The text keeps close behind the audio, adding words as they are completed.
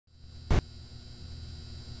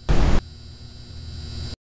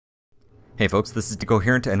Hey folks, this is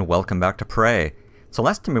Decoherent and welcome back to Prey. So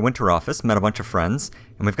last time we went to our office, met a bunch of friends,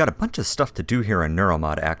 and we've got a bunch of stuff to do here in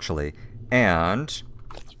Neuromod actually. And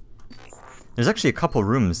there's actually a couple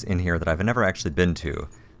rooms in here that I've never actually been to.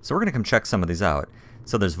 So we're going to come check some of these out.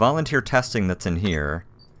 So there's volunteer testing that's in here,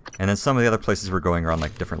 and then some of the other places we're going are on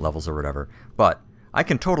like different levels or whatever. But I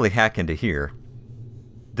can totally hack into here.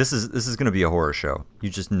 This is going to be a horror show. You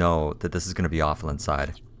just know that this is going to be awful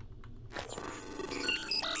inside.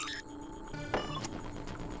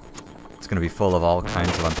 It's going to be full of all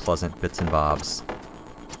kinds of unpleasant bits and bobs.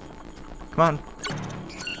 Come on.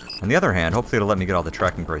 On the other hand, hopefully it'll let me get all the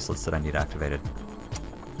tracking bracelets that I need activated.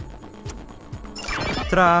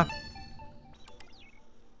 Ta-da!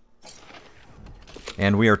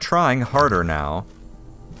 And we are trying harder now.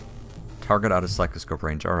 Target out of psychoscope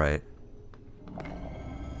range, alright.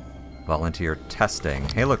 Volunteer testing.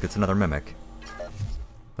 Hey look, it's another mimic.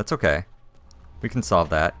 That's okay. We can solve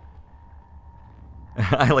that.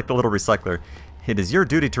 I like the little recycler. It is your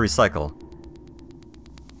duty to recycle.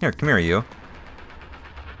 Here, come here, you.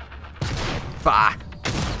 Bah!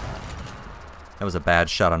 That was a bad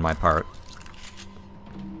shot on my part.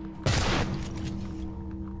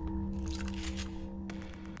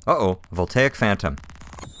 Uh-oh, Voltaic Phantom.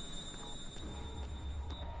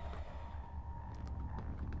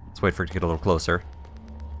 Let's wait for it to get a little closer.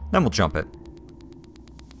 Then we'll jump it.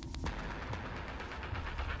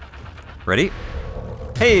 Ready?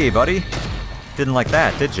 Hey, buddy! Didn't like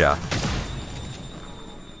that, did ya?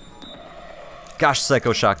 Gosh,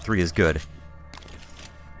 Psycho Shock 3 is good.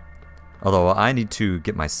 Although, I need to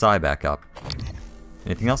get my psi back up.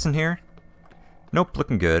 Anything else in here? Nope,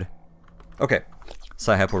 looking good. Okay.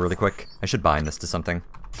 Psi hypo really quick. I should bind this to something.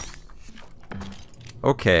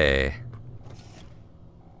 Okay.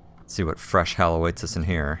 Let's see what fresh hell awaits us in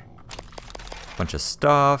here. Bunch of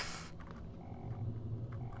stuff.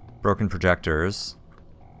 Broken projectors.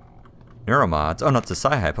 Neuromods. Oh, no, it's a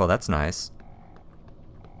psi hypo. That's nice.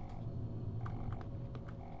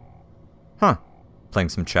 Huh. Playing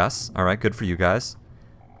some chess. Alright, good for you guys.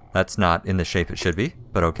 That's not in the shape it should be,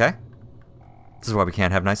 but okay. This is why we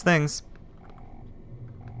can't have nice things.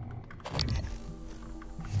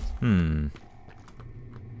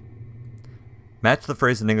 Match the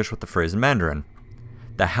phrase in English with the phrase in Mandarin.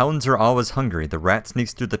 The hounds are always hungry, the rat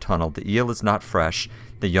sneaks through the tunnel, the eel is not fresh,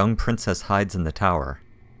 the young princess hides in the tower.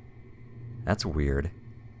 That's weird.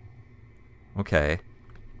 Okay.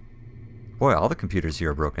 Boy, all the computers here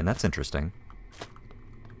are broken. That's interesting.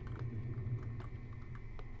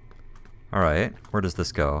 Alright, where does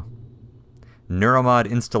this go? Neuromod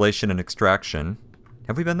installation and extraction.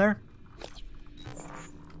 Have we been there?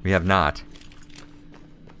 We have not.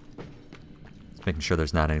 Just making sure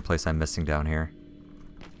there's not any place I'm missing down here.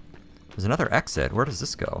 There's another exit. Where does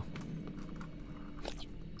this go?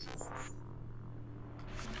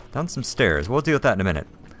 Down some stairs. We'll deal with that in a minute.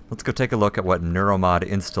 Let's go take a look at what Neuromod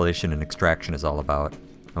installation and extraction is all about.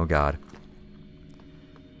 Oh god.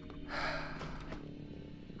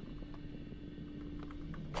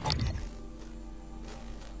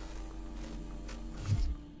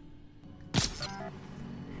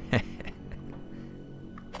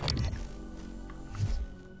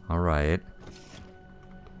 Alright.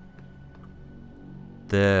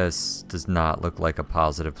 This does not look like a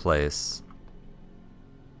positive place.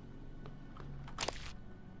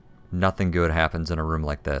 Nothing good happens in a room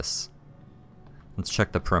like this. Let's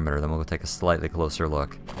check the perimeter, then we'll go take a slightly closer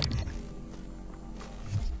look.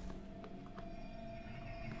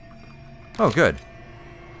 Oh, good.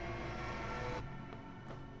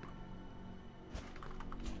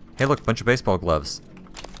 Hey look, bunch of baseball gloves.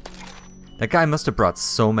 That guy must have brought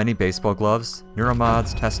so many baseball gloves.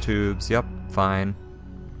 Neuromods, test tubes, yep, fine.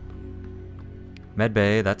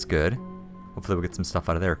 Medbay, that's good. Hopefully we'll get some stuff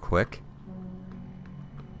out of there quick.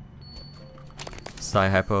 Psi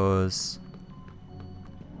hypos.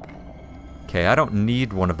 Okay, I don't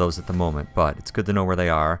need one of those at the moment, but it's good to know where they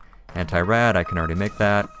are. Anti-rad, I can already make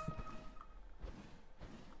that.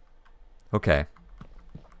 Okay.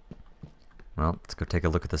 Well, let's go take a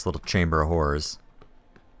look at this little chamber of horrors.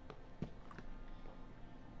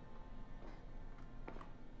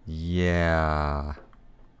 Yeah.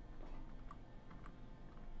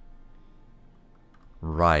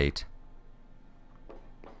 Right.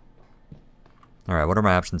 Alright, what are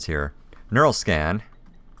my options here? Neural scan.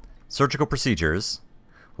 Surgical procedures.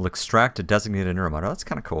 Will extract a designated neuromotor. Oh, that's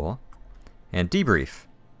kind of cool. And debrief.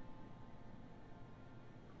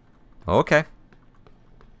 Okay.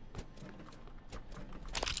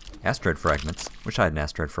 Asteroid fragments. Wish I had an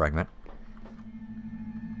asteroid fragment.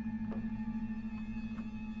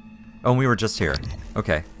 Oh, and we were just here.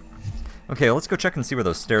 Okay. Okay, let's go check and see where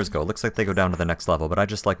those stairs go. Looks like they go down to the next level, but I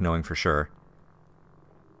just like knowing for sure.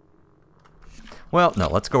 Well, no,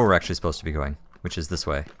 let's go where we're actually supposed to be going, which is this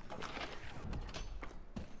way.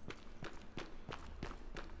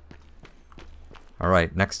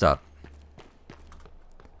 Alright, next up.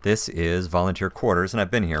 This is volunteer quarters, and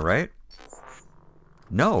I've been here, right?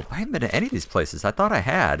 No, I haven't been to any of these places. I thought I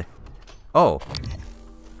had. Oh.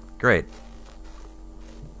 Great.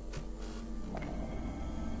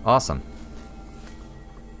 Awesome.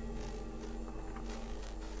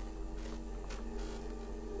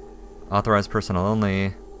 Authorized personnel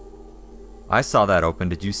only. I saw that open.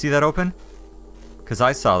 Did you see that open? Because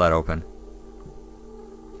I saw that open.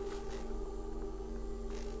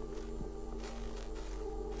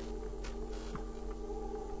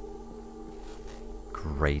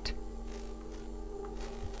 Great.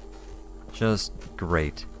 Just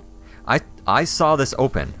great. I saw this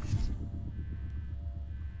open.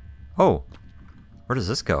 Oh. Where does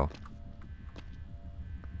this go?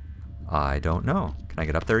 I don't know. Can I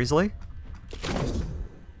get up there easily?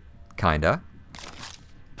 Kinda.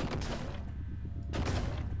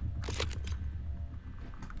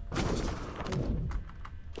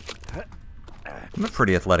 I'm a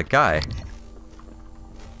pretty athletic guy.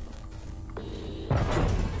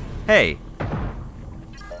 Hey!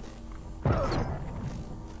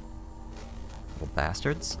 Little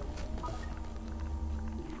bastards.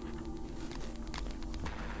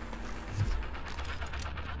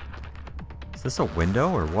 Is this a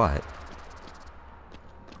window or what?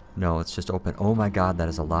 No, it's just open. Oh my god, that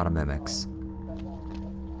is a lot of mimics.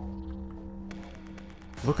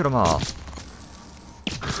 Look at them all.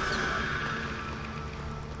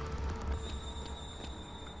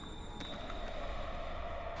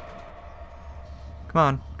 Come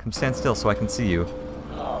on, come stand still so I can see you.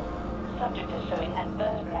 Subject is showing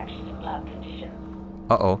adverse reaction to blood conditions.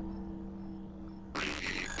 Uh-oh.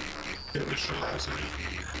 Initializing.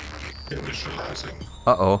 Initializing.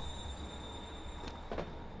 Uh-oh.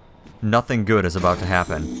 Nothing good is about to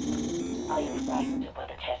happen. Are you frightened of what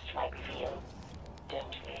the test might reveal?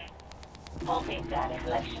 Don't we? Only data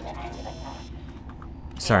collection and analysis.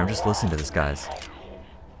 Sorry, I'm just listening to this, guys.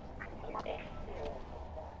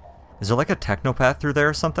 Is there like a technopath through there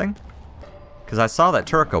or something? Because I saw that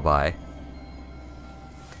turret go by.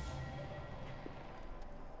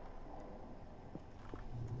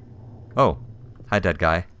 Oh. Hi, dead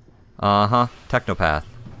guy. Uh-huh. Technopath.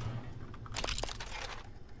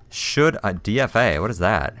 Should I... DFA. What is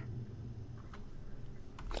that?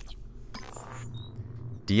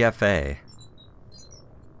 DFA.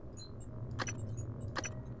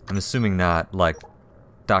 I'm assuming not, like,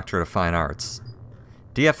 Doctorate of Fine Arts.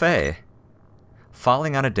 DFA.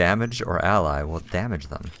 Falling on a damage or ally will damage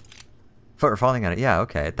them. For falling on it, yeah,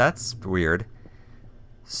 okay, that's weird.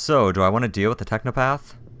 So, do I want to deal with the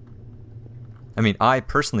Technopath? I mean, I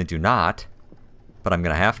personally do not, but I'm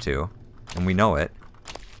gonna have to, and we know it.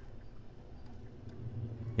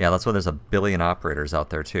 Yeah, that's why there's a billion operators out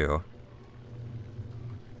there, too.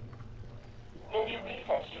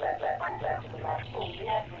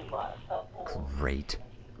 Great.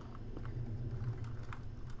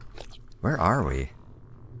 Where are we?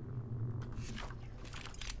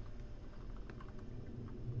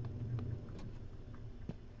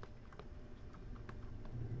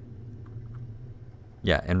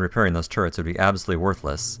 Yeah, and repairing those turrets would be absolutely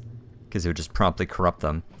worthless, because it would just promptly corrupt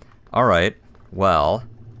them. Alright, well...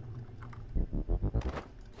 Can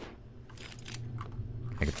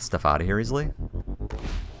I get this stuff out of here easily?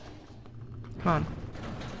 Come on.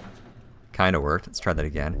 Kinda worked. Let's try that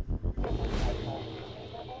again.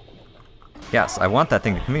 Yes, I want that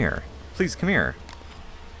thing to come here. Please come here.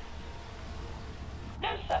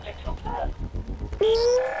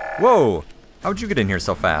 Whoa! How'd you get in here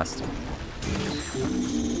so fast?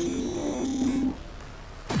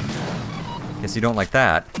 Guess you don't like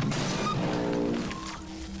that.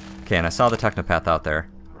 Okay, and I saw the Technopath out there.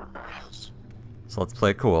 So let's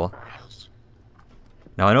play it cool.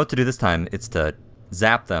 Now I know what to do this time. It's to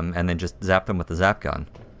zap them and then just zap them with the zap gun.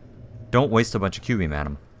 Don't waste a bunch of Q-beam at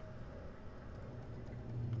them.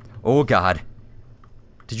 Oh god.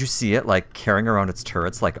 Did you see it, like, carrying around its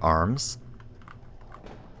turrets like arms?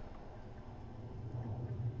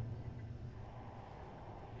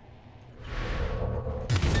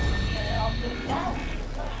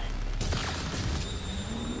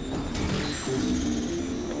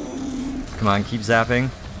 Come on, keep zapping.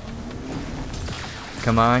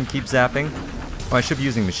 Come on, keep zapping. Oh, I should be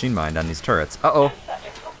using Machine Mind on these turrets. Uh-oh.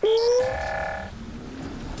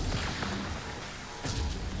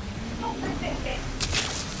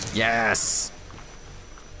 Yes!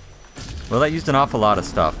 Well, that used an awful lot of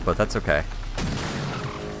stuff, but that's okay.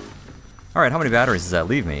 Alright, how many batteries does that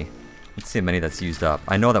leave me? Let's see how many that's used up.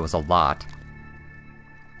 I know that was a lot.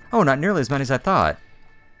 Oh, not nearly as many as I thought.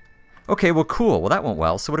 Okay, well, cool. Well, that went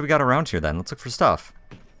well. So what do we got around here, then? Let's look for stuff.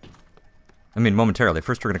 I mean, momentarily.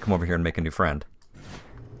 First, we're going to come over here and make a new friend.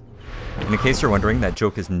 And in case you're wondering, that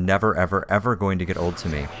joke is never, ever, ever going to get old to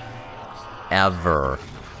me. Ever.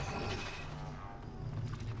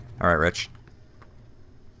 Alright, Rich.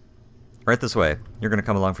 Right this way. You're going to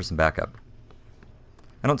come along for some backup.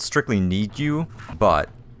 I don't strictly need you, but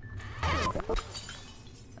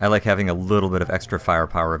I like having a little bit of extra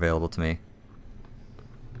firepower available to me.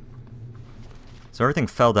 So everything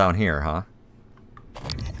fell down here, huh?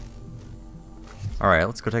 Alright,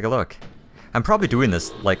 let's go take a look. I'm probably doing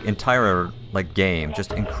this, like, entire, like, game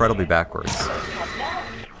just incredibly backwards.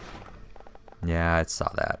 Yeah, I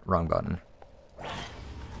saw that. Wrong button.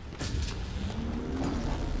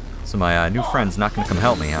 So my new friend's not gonna come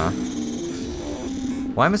help me, huh?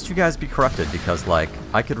 Why must you guys be corrupted? Because, like,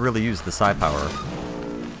 I could really use the psi power.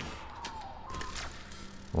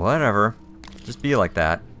 Whatever. Just be like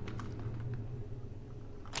that.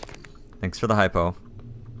 Thanks for the hypo.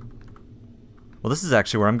 Well, this is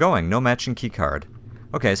actually where I'm going. No matching keycard.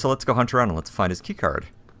 Okay, so let's go hunt around and let's find his keycard.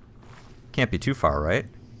 Can't be too far, right?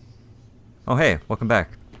 Oh, hey, welcome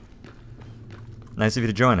back. Nice of you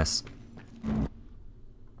to join us.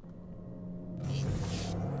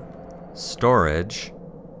 Storage.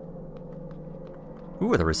 Ooh,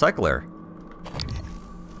 with a recycler.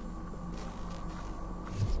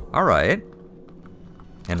 Alright.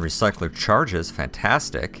 And recycler charges.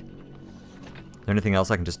 Fantastic. Is there anything else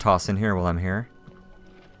I can just toss in here while I'm here?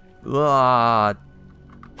 Ugh.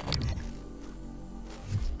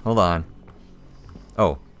 Hold on.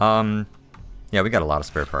 Oh, yeah, we got a lot of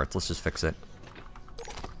spare parts. Let's just fix it.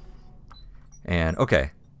 And, okay.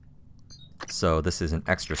 So this is an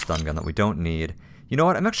extra stun gun that we don't need. You know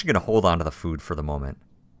what? I'm actually going to hold on to the food for the moment.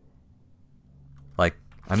 Like,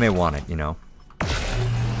 I may want it, you know.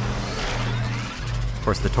 Of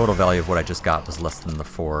course, the total value of what I just got was less than the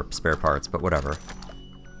 4 spare parts, but whatever.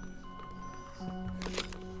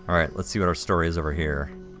 Alright, let's see what our story is over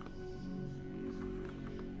here.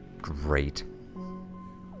 Great.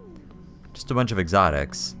 Just a bunch of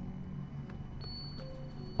exotics.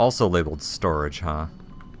 Also labeled storage, huh?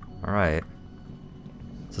 Alright.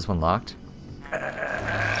 Is this one locked?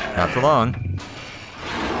 Not for long.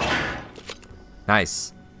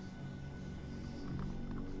 Nice.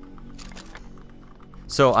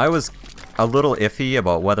 So I was a little iffy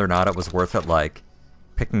about whether or not it was worth it, like,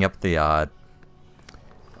 picking up the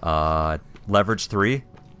leverage 3.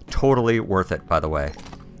 Totally worth it, by the way.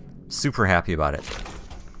 Super happy about it.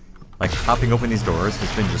 Like, popping open these doors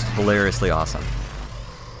has been just hilariously awesome.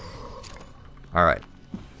 Alright.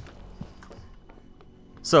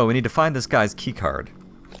 So, we need to find this guy's keycard.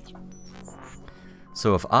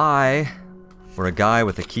 So if I were a guy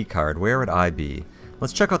with a keycard, where would I be?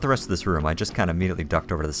 Let's check out the rest of this room. I just kind of immediately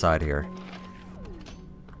ducked over to the side here.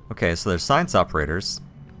 Okay, so there's science operators.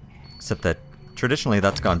 Except that, traditionally,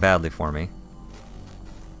 that's gone badly for me.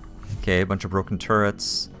 Okay, a bunch of broken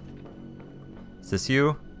turrets. Is this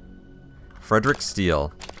you? Frederick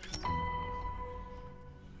Steele.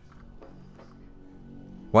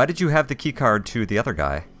 Why did you have the keycard to the other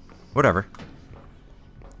guy? Whatever.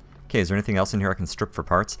 Okay, is there anything else in here I can strip for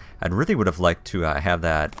parts? I really would have liked to have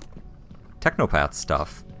that Technopath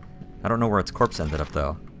stuff. I don't know where its corpse ended up,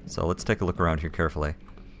 though. So let's take a look around here carefully.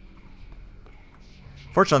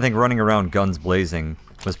 Fortunately, I think running around guns blazing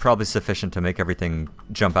was probably sufficient to make everything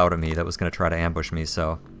jump out at me that was going to try to ambush me,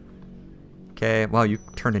 so... Okay, wow, you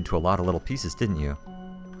turned into a lot of little pieces, didn't you?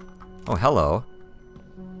 Oh, hello.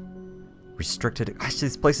 Restricted... Gosh,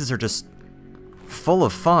 these places are just full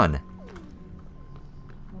of fun.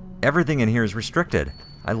 Everything in here is restricted.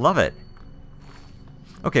 I love it.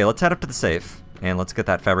 Okay, let's head up to the safe, and let's get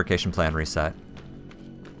that fabrication plan reset.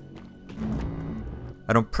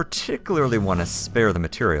 I don't particularly want to spare the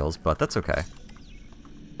materials, but that's okay.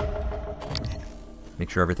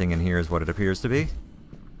 Make sure everything in here is what it appears to be.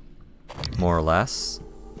 More or less.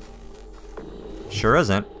 Sure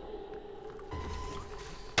isn't.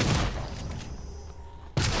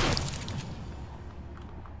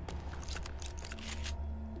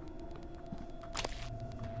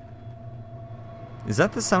 Is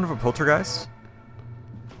that the sound of a poltergeist?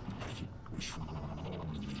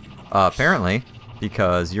 Apparently,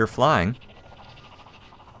 because you're flying.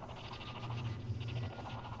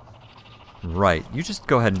 Right, you just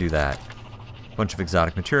go ahead and do that. Bunch of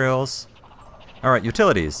exotic materials. Alright,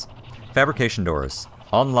 utilities. Fabrication doors.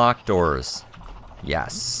 Unlock doors.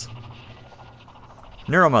 Yes.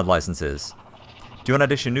 Neuromod licenses. Do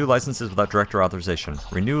not issue new licenses without director authorization.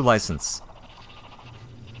 Renew license.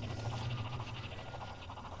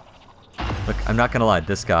 Look, I'm not gonna lie,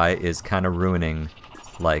 this guy is kind of ruining,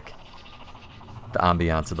 like, the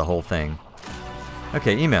ambiance of the whole thing.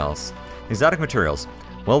 Okay, emails. Exotic materials.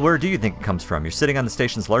 Well, where do you think it comes from? You're sitting on the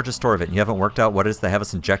station's largest store of it, and you haven't worked out what it is they have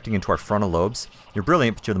us injecting into our frontal lobes? You're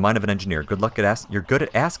brilliant, but you're the mind of an engineer. Good luck at you're good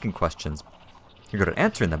at asking questions. You're good at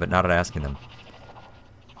answering them, but not at asking them.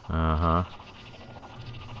 Uh-huh.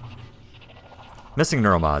 Missing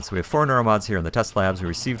neuromods. We have 4 neuromods here in the test labs. We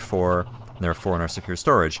received 4, and there are 4 in our secure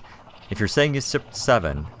storage. If you're saying you shipped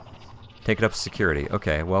 7, take it up to security.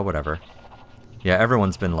 Okay, well, whatever. Yeah,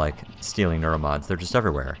 everyone's been, like, stealing neuromods. They're just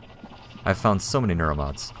everywhere. I've found so many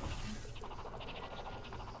neuromods.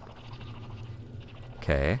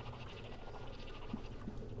 Okay.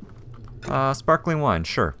 Sparkling wine,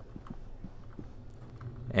 sure.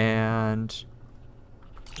 And...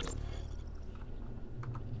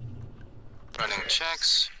 running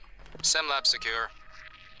checks. SemLab secure.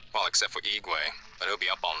 Well, except for Igwe, but he'll be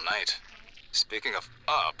up all night. Speaking of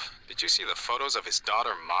up, did you see the photos of his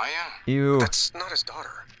daughter, Maya? Ew. That's not his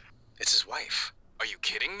daughter. It's his wife. Are you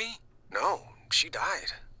kidding me? No, she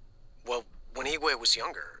died. Well, when Igwe was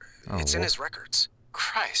younger. It's in his records.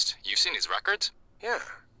 Christ, you've seen his records? Yeah.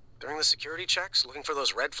 During the security checks, looking for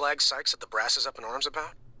those red flag psychs that the brass is up in arms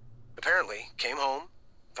about. Apparently, came home,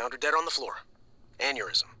 found her dead on the floor.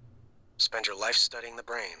 Aneurysm. Spend your life studying the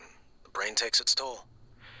brain. The brain takes its toll.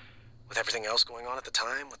 With everything else going on at the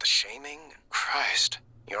time, with the shaming. Christ.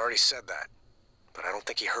 You already said that, but I don't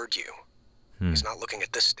think he heard you. He's not looking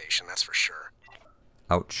at this station, that's for sure.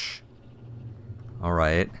 Ouch.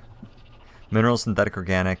 Alright. Mineral, synthetic,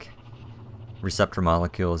 organic, receptor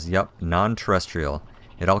molecules. Yep, non-terrestrial.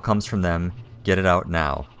 It all comes from them. Get it out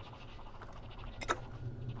now.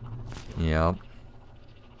 Yep.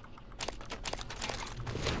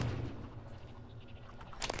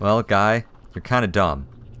 Well, guy, you're kind of dumb.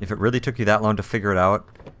 If it really took you that long to figure it out,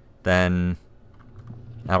 then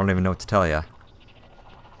I don't even know what to tell you.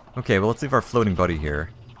 Okay, well, let's leave our floating buddy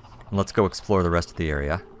here. And let's go explore the rest of the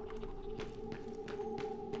area.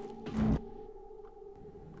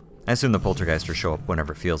 I assume the poltergeisters show up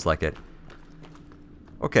whenever it feels like it.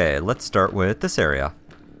 Okay, let's start with this area.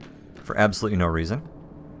 For absolutely no reason.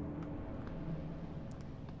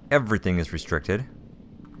 Everything is restricted.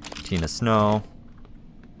 Tina Snow.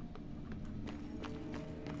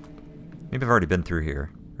 Maybe I've already been through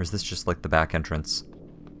here. Or is this just like the back entrance?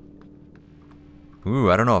 Ooh,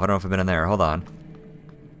 I don't know if I've been in there. Hold on.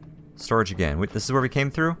 Storage again. Wait, this is where we came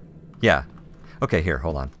through? Yeah. Okay, here,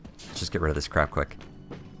 hold on. Let's just get rid of this crap quick.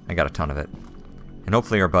 I got a ton of it. And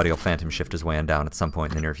hopefully our buddy will phantom shift his way on down at some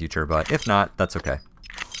point in the near future, but if not, that's okay.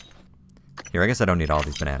 Here, I guess I don't need all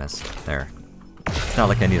these bananas. There. It's not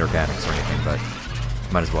like I need organics or anything,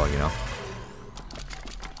 but might as well, you know.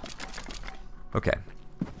 Okay.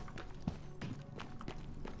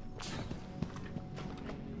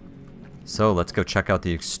 So let's go check out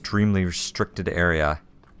the extremely restricted area,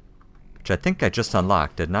 which I think I just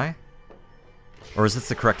unlocked, didn't I? Or is this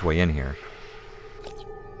the correct way in here?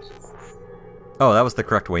 Oh, that was the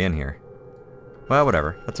correct way in here. Well,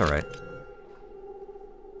 whatever. That's alright.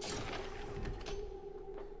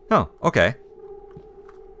 Oh, okay.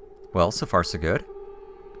 Well, so far so good.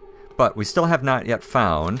 But we still have not yet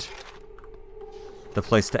found the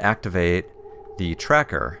place to activate the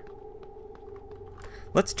tracker.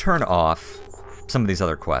 Let's turn off some of these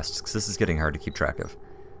other quests, because this is getting hard to keep track of.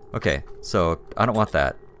 Okay, so I don't want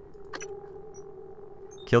that.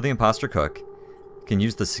 Kill the imposter cook. Can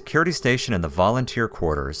use the security station and the volunteer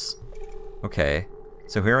quarters. Okay,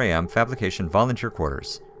 so here I am, fabrication, volunteer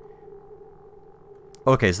quarters.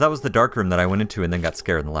 Okay, so that was the dark room that I went into and then got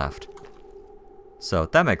scared and left. So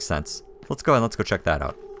that makes sense. Let's go and let's go check that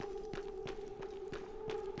out.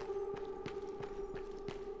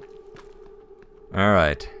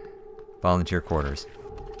 Alright. Volunteer quarters.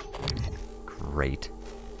 Great.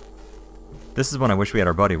 This is when I wish we had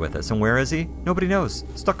our buddy with us. And where is he? Nobody knows.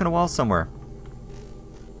 Stuck in a wall somewhere.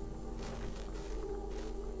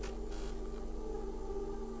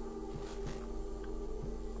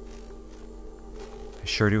 I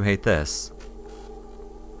sure do hate this.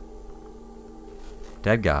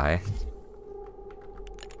 Dead guy.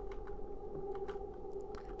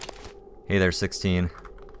 Hey there, 16.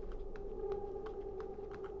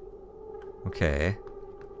 Okay.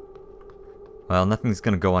 Well, nothing's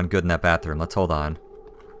gonna go on good in that bathroom. Let's hold on.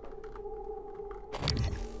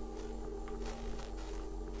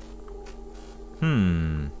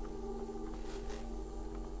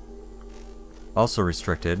 Also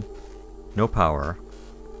restricted. No power.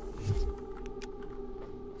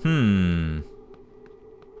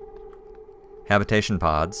 Habitation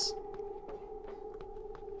pods.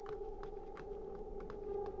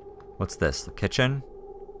 What's this? The kitchen?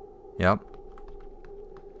 Yep.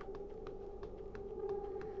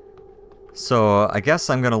 So, I guess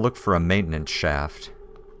I'm gonna look for a maintenance shaft.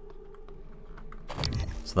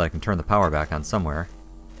 So that I can turn the power back on somewhere.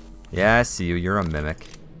 Yeah, I see you. You're a mimic.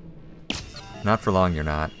 Not for long, you're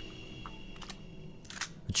not.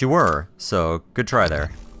 But you were, so good try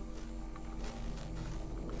there.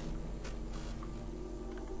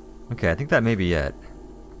 Okay, I think that may be it.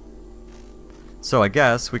 So I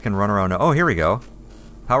guess we can run around... Oh, here we go.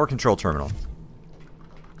 Power control terminal.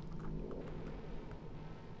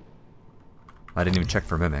 I didn't even check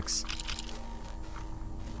for mimics.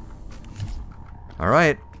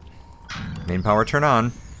 Alright. Main power turn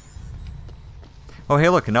on. Oh, hey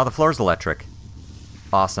look, and now the floor's electric.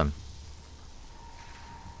 Awesome.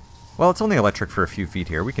 Well, it's only electric for a few feet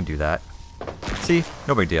here. We can do that. See?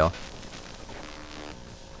 No big deal.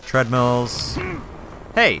 Treadmills.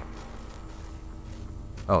 Hey!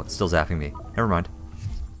 Oh, it's still zapping me. Never mind.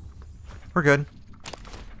 We're good.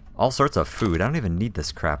 All sorts of food. I don't even need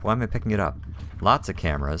this crap. Why am I picking it up? Lots of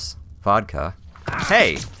cameras. Vodka.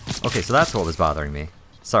 Hey! Okay, so that's what was bothering me.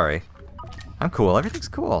 Sorry. I'm cool. Everything's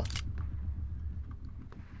cool.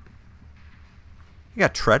 You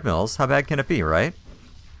got treadmills. How bad can it be, right?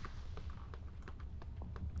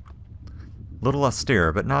 Little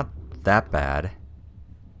austere, but not that bad.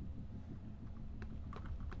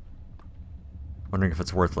 Wondering if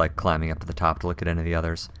it's worth, like, climbing up to the top to look at any of the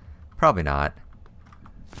others. Probably not.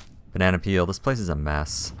 Banana peel. This place is a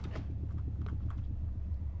mess.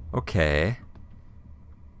 Okay.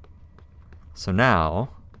 So now...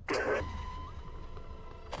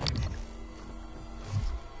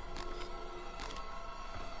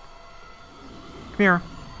 Come here.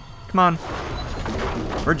 Come on.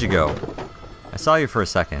 Where'd you go? I saw you for a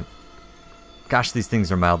second. Gosh, these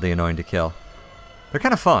things are mildly annoying to kill. They're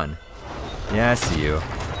kind of fun. Yeah, I see you.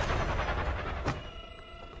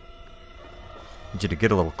 Need you to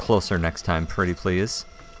get a little closer next time, pretty please.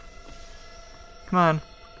 Come on.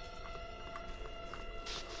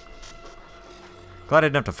 Glad I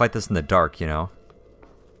didn't have to fight this in the dark, you know.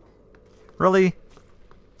 Really?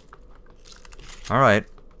 Alright.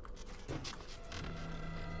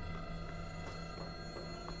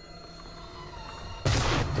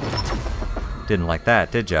 Didn't like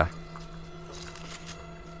that, did ya?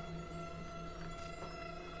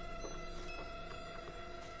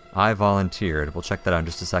 I volunteered. We'll check that out in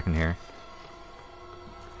just a second here.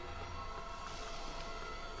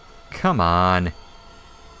 Come on.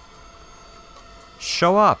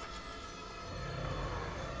 Show up.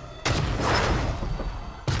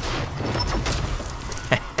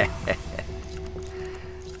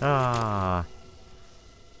 Ah.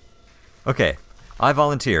 Okay, I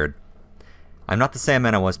volunteered. I'm not the same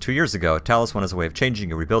man I was 2 years ago. Talos one has a way of changing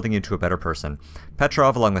you, rebuilding you into a better person.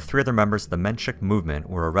 Petrov, along with 3 other members of the Menshik movement,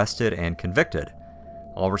 were arrested and convicted.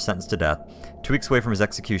 All were sentenced to death. 2 weeks away from his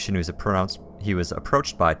execution, he was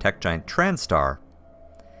approached by tech giant TranStar.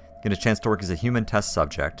 Get a chance to work as a human test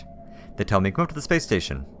subject. They tell me, come up to the space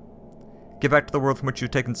station. Get back to the world from which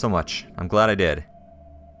you've taken so much. I'm glad I did.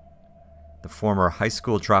 The former high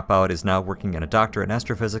school dropout is now working as a doctor in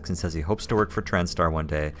astrophysics and says he hopes to work for TranStar one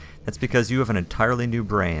day. That's because you have an entirely new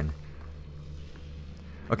brain.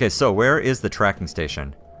 Okay, so where is the tracking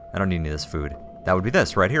station? I don't need any of this food. That would be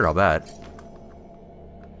this right here, I'll bet.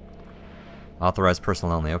 Authorized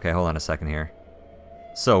personnel only. Okay, hold on a second here.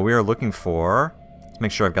 So we are looking for... Let's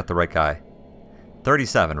make sure I've got the right guy.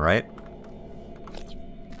 37, right?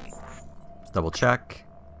 Let's double check.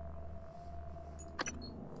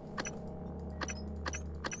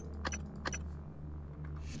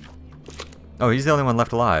 Oh, he's the only one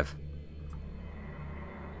left alive.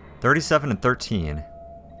 37 and 13.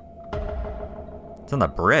 It's on the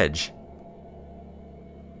bridge.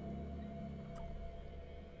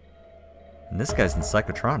 And this guy's in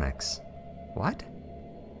psychotronics. What?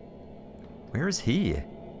 Where is he?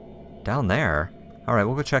 Down there. Alright,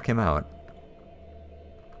 we'll go check him out.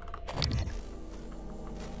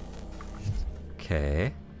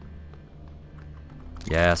 Okay.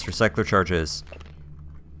 Yes, recycler charges.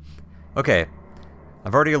 Okay,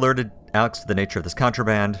 I've already alerted Alex to the nature of this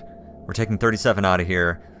contraband. We're taking 37 out of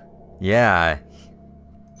here. Yeah.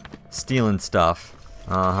 Stealing stuff.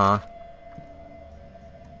 Uh-huh.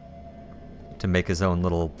 To make his own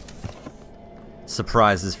little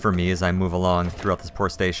surprises for me as I move along throughout this poor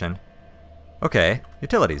station. Okay,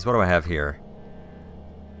 utilities, what do I have here?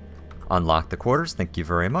 Unlock the quarters, thank you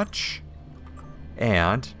very much.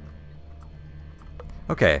 And...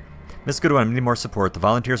 okay, Miss Goodwin, I need more support. The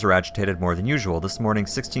volunteers are agitated more than usual. This morning,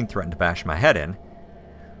 16 threatened to bash my head in.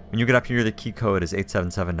 When you get up here, the key code is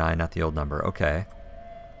 8779, not the old number. Okay.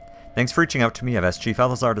 Thanks for reaching out to me. I've asked Chief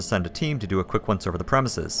Elazar to send a team to do a quick once over the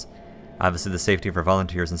premises. Obviously, the safety of our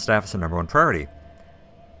volunteers and staff is the #1 priority.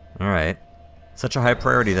 Alright. Such a high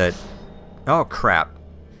priority that... Oh, crap.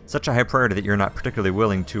 Such a high priority that you're not particularly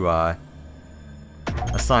willing to,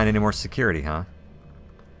 assign any more security, huh?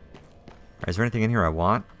 Alright, is there anything in here I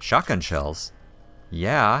want? Shotgun shells.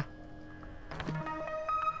 Yeah.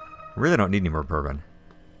 Really don't need any more bourbon.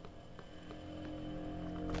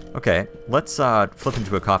 Okay, let's flip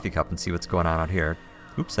into a coffee cup and see what's going on out here.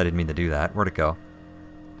 Oops, I didn't mean to do that. Where'd it go?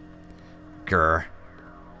 Grr.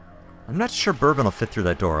 I'm not sure bourbon will fit through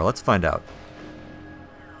that door. Let's find out.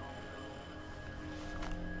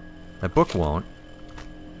 That book won't.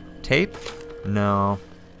 Tape? No.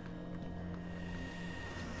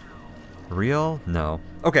 Real? No.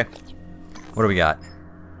 Okay. What do we got?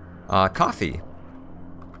 Coffee.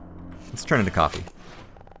 Let's turn into coffee.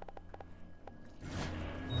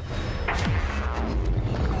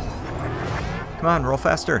 Come on, roll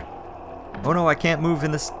faster. Oh no, I can't move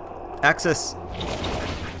in this axis.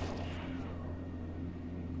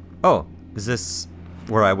 Oh, is this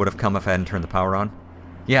where I would have come if I hadn't turned the power on?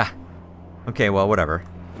 Yeah. Okay, well, whatever.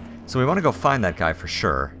 So we want to go find that guy for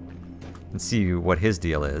sure. And see what his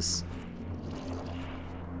deal is.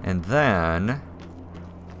 And then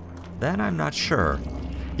I'm not sure.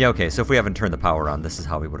 Yeah, okay, so if we haven't turned the power on, this is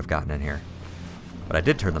how we would have gotten in here. But I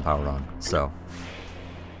did turn the power on, so...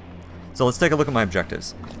 So let's take a look at my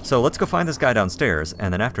objectives. So let's go find this guy downstairs,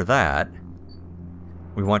 and then after that,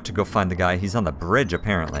 we want to go find the guy. He's on the bridge,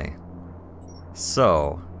 apparently.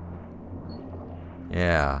 So,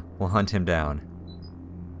 yeah, we'll hunt him down.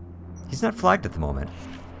 He's not flagged at the moment.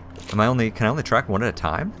 Can I only track one at a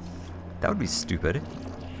time? That would be stupid.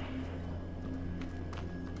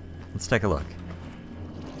 Let's take a look.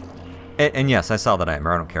 And yes, I saw that item.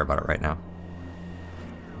 I don't care about it right now.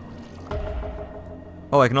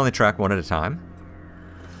 Oh, I can only track one at a time?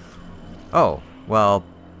 Oh, well...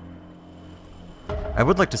 I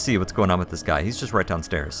would like to see what's going on with this guy. He's just right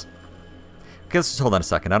downstairs. Okay, let's just hold on a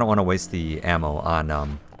second. I don't want to waste the ammo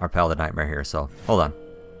on our pal the Nightmare here, so hold on.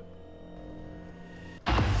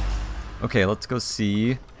 Okay, let's go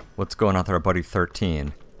see what's going on with our buddy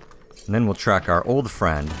 13. And then we'll track our old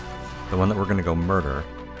friend, the one that we're going to go murder.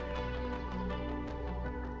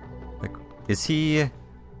 Like, is he...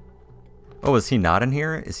 Oh, is he not in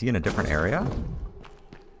here? Is he in a different area?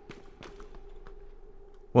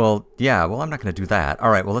 Well, yeah, well, I'm not going to do that.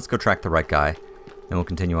 Alright, well, let's go track the right guy, and we'll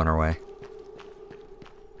continue on our way.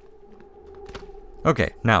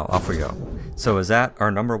 Okay, now, off we go. So is that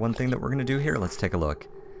our #1 thing that we're going to do here? Let's take a look.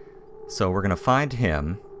 So we're going to find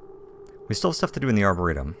him. We still have stuff to do in the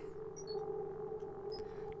Arboretum.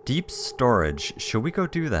 Deep storage. Should we go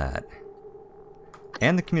do that?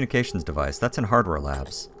 And the communications device. That's in Hardware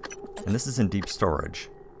Labs. And this is in deep storage.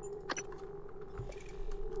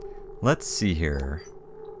 Let's see here.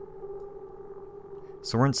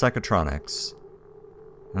 So we're in Psychotronics.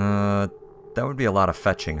 That would be a lot of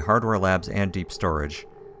fetching. Hardware Labs and deep storage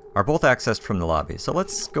are both accessed from the lobby. So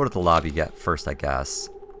let's go to the lobby first, I guess.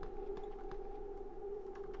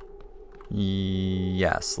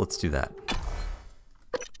 Yes, let's do that.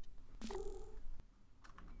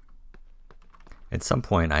 At some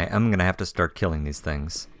point, I am going to have to start killing these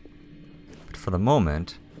things. But for the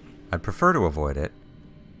moment, I'd prefer to avoid it.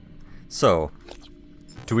 So,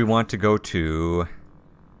 do we want to go to...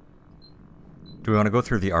 Do we want to go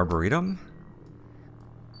through the Arboretum?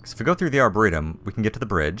 Because if we go through the Arboretum, we can get to the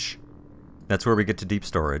bridge. That's where we get to deep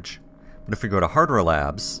storage. But if we go to Hardware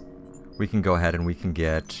Labs, we can go ahead and we can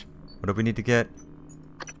get... What do we need to get?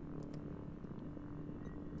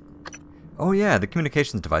 Oh yeah, the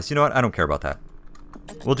communications device. You know what? I don't care about that.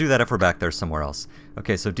 We'll do that if we're back there somewhere else.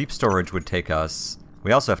 Okay, so deep storage would take us...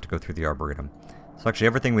 We also have to go through the Arboretum. So actually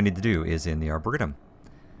everything we need to do is in the Arboretum.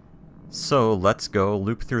 So let's go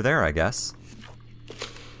loop through there, I guess.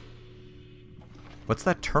 What's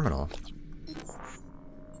that terminal?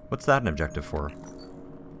 What's that an objective for?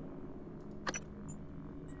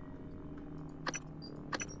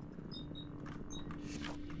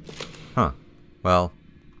 Huh. Well...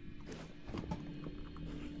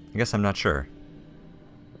 I guess I'm not sure.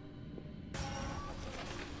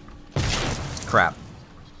 Crap.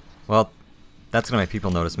 Well, that's gonna make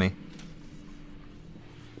people notice me.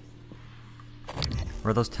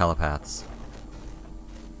 Where are those telepaths?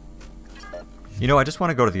 You know, I just want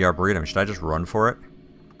to go to the Arboretum. Should I just run for it?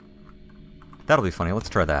 That'll be funny. Let's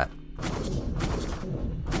try that.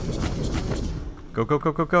 Go, go,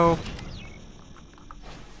 go, go, go!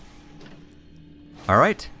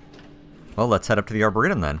 Alright. Well, let's head up to the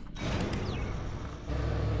Arboretum then.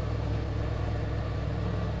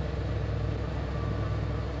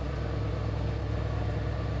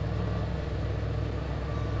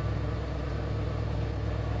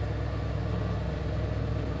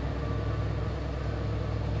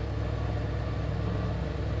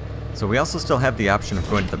 So we also still have the option of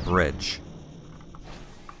going to the bridge.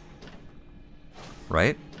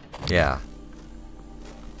 Right? Yeah.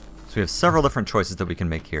 So we have several different choices that we can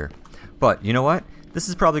make here. But, you know what? This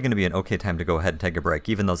is probably going to be an okay time to go ahead and take a break,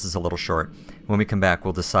 even though this is a little short. When we come back,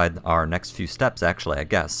 we'll decide our next few steps, actually, I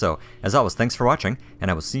guess. So, as always, thanks for watching, and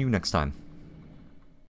I will see you next time.